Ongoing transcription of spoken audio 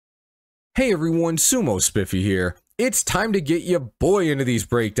Hey everyone, Sumo Spiffy here. It's time to get your boy into these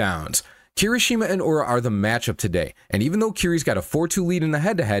breakdowns. Kirishima and Ura are the matchup today, and even though Kiri's got a 4-2 lead in the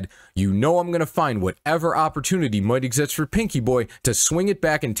head-to-head, you know I'm going to find whatever opportunity might exist for Pinky Boy to swing it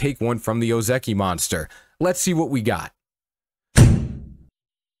back and take one from the Ozeki monster. Let's see what we got.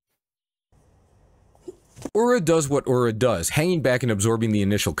 Ura does what Ura does, hanging back and absorbing the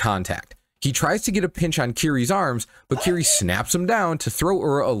initial contact. He tries to get a pinch on Kiri's arms, but Kiri snaps him down to throw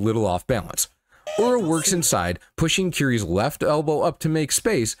Ura a little off balance. Ura works inside, pushing Kiri's left elbow up to make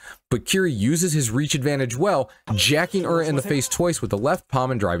space, but Kiri uses his reach advantage well, jacking Ura in the face twice with the left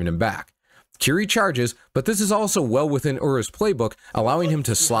palm and driving him back. Kiri charges, but this is also well within Ura's playbook, allowing him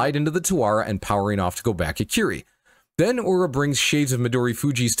to slide into the Tawara and powering off to go back at Kiri. Then Ura brings shades of Midori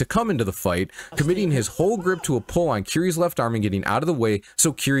Fuji's to come into the fight, committing his whole grip to a pull on Kiri's left arm and getting out of the way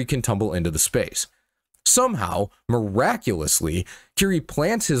so Kiri can tumble into the space. Somehow, miraculously, Kiri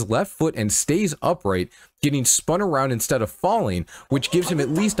plants his left foot and stays upright, getting spun around instead of falling, which gives him at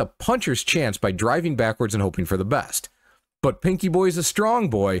least a puncher's chance by driving backwards and hoping for the best. But Pinky Boy's a strong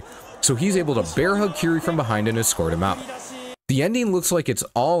boy, so he's able to bear hug Kiri from behind and escort him out. The ending looks like it's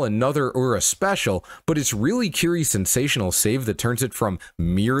all another Ura special, but it's really Kiri's sensational save that turns it from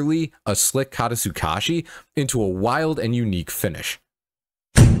merely a slick Katatsukashi into a wild and unique finish.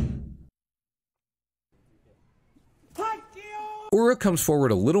 Ura comes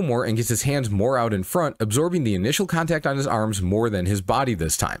forward a little more and gets his hands more out in front, absorbing the initial contact on his arms more than his body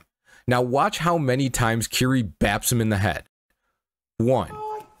this time. Now watch how many times Kiri baps him in the head. 1,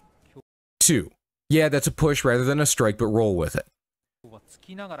 2. Yeah, that's a push rather than a strike, but roll with it.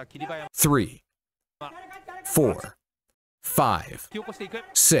 3, 4, 5,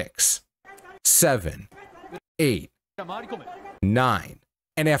 6, 7, 8, 9.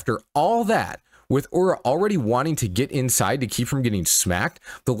 And after all that, with Ura already wanting to get inside to keep from getting smacked,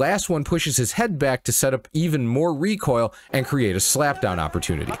 the last one pushes his head back to set up even more recoil and create a slapdown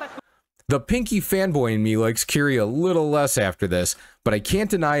opportunity. The Pinky fanboy in me likes Kiri a little less after this, but I can't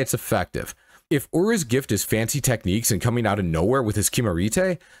deny it's effective. If Ura's gift is fancy techniques and coming out of nowhere with his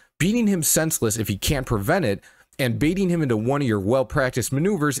Kimarite, beating him senseless if he can't prevent it, and baiting him into one of your well-practiced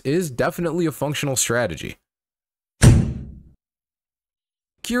maneuvers is definitely a functional strategy.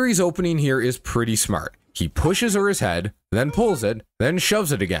 Kiri's opening here is pretty smart. He pushes Ura's head, then pulls it, then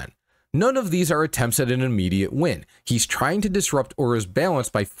shoves it again. None of these are attempts at an immediate win. He's trying to disrupt Ura's balance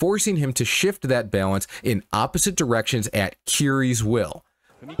by forcing him to shift that balance in opposite directions at Kiri's will.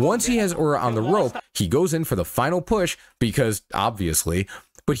 Once he has Ura on the rope, he goes in for the final push because, obviously,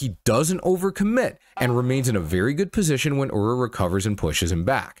 but he doesn't overcommit and remains in a very good position when Ura recovers and pushes him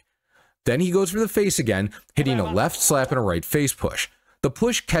back. Then he goes for the face again, hitting a left slap and a right face push. The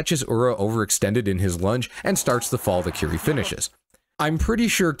push catches Ura overextended in his lunge and starts the fall that Kiri finishes. I'm pretty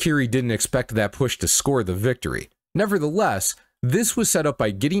sure Kiri didn't expect that push to score the victory. Nevertheless, this was set up by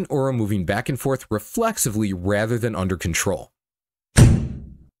getting Ura moving back and forth reflexively rather than under control.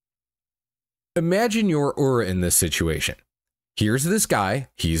 Imagine you're Ura in this situation. Here's this guy,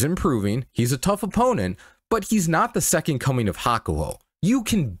 he's improving, he's a tough opponent, but he's not the second coming of Hakuho. You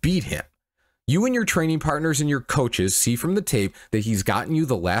can beat him. You and your training partners and your coaches see from the tape that he's gotten you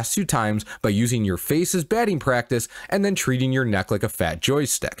the last 2 times by using your face as batting practice and then treating your neck like a fat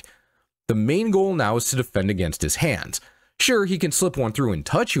joystick. The main goal now is to defend against his hands. Sure, he can slip one through and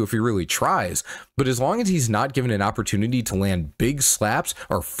touch you if he really tries, but as long as he's not given an opportunity to land big slaps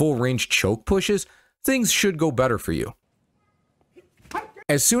or full-range choke pushes, things should go better for you.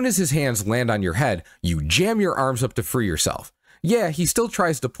 As soon as his hands land on your head, you jam your arms up to free yourself. Yeah, he still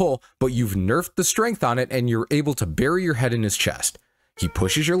tries to pull, but you've nerfed the strength on it and you're able to bury your head in his chest. He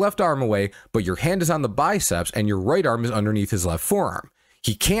pushes your left arm away, but your hand is on the biceps and your right arm is underneath his left forearm.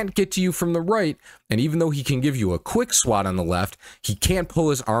 He can't get to you from the right, and even though he can give you a quick swat on the left, he can't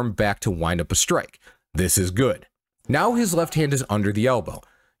pull his arm back to wind up a strike. This is good. Now his left hand is under the elbow.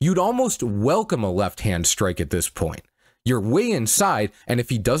 You'd almost welcome a left hand strike at this point. You're way inside, and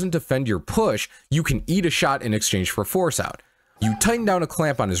if he doesn't defend your push, you can eat a shot in exchange for force out. You tighten down a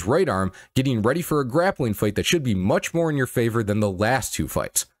clamp on his right arm, getting ready for a grappling fight that should be much more in your favor than the last 2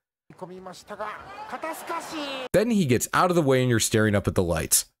 fights. Then he gets out of the way and you're staring up at the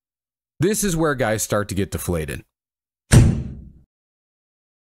lights. This is where guys start to get deflated.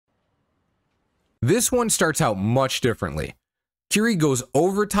 This one starts out much differently. Kiri goes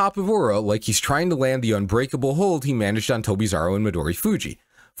over top of Ura like he's trying to land the unbreakable hold he managed on Tobizaro and Midori Fuji.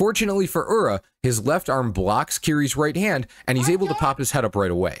 Fortunately for Ura, his left arm blocks Kiri's right hand and he's able to pop his head up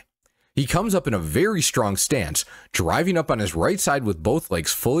right away. He comes up in a very strong stance, driving up on his right side with both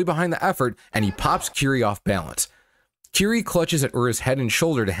legs fully behind the effort, and he pops Kiri off balance. Kiri clutches at Ura's head and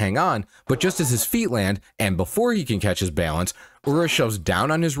shoulder to hang on, but just as his feet land, and before he can catch his balance, Ura shoves down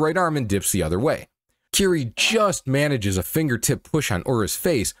on his right arm and dips the other way. Kiri just manages a fingertip push on Ura's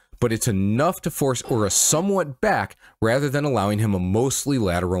face, but it's enough to force Ura somewhat back rather than allowing him a mostly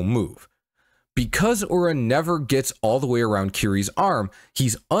lateral move. Because Ura never gets all the way around Kiri's arm,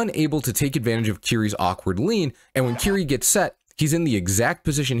 he's unable to take advantage of Kiri's awkward lean, and when Kiri gets set, he's in the exact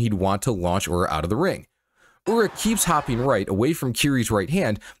position he'd want to launch Ura out of the ring. Ura keeps hopping right away from Kiri's right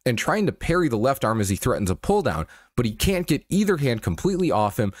hand and trying to parry the left arm as he threatens a pull down, but he can't get either hand completely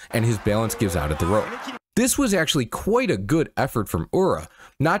off him and his balance gives out at the rope. This was actually quite a good effort from Ura,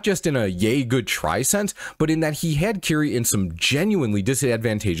 not just in a yay good try sense, but in that he had Kiri in some genuinely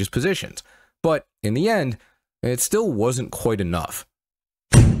disadvantageous positions. But in the end, it still wasn't quite enough.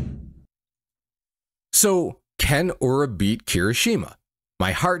 So, can Ura beat Kirishima?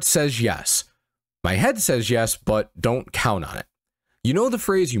 My heart says yes. My head says yes, but don't count on it. You know the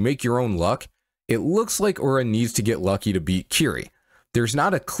phrase, you make your own luck? It looks like Ura needs to get lucky to beat Kiri. There's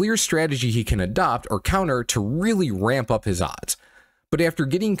not a clear strategy he can adopt or counter to really ramp up his odds. But after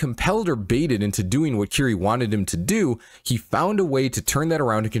getting compelled or baited into doing what Kiri wanted him to do, he found a way to turn that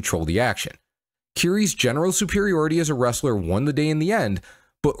around and control the action. Kiri's general superiority as a wrestler won the day in the end,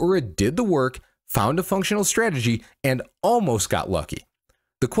 but Ura did the work, found a functional strategy, and almost got lucky.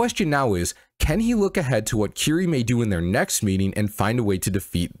 The question now is, can he look ahead to what Kiri may do in their next meeting and find a way to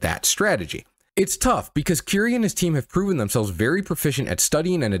defeat that strategy? It's tough because Kiri and his team have proven themselves very proficient at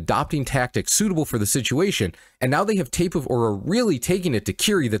studying and adopting tactics suitable for the situation, and now they have tape of Ura really taking it to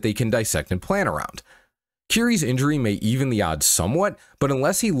Kiri that they can dissect and plan around. Kiri's injury may even the odds somewhat, but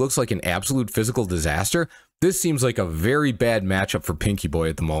unless he looks like an absolute physical disaster, this seems like a very bad matchup for Pinky Boy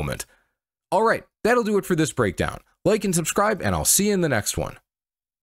at the moment. Alright, that'll do it for this breakdown. Like and subscribe, and I'll see you in the next one.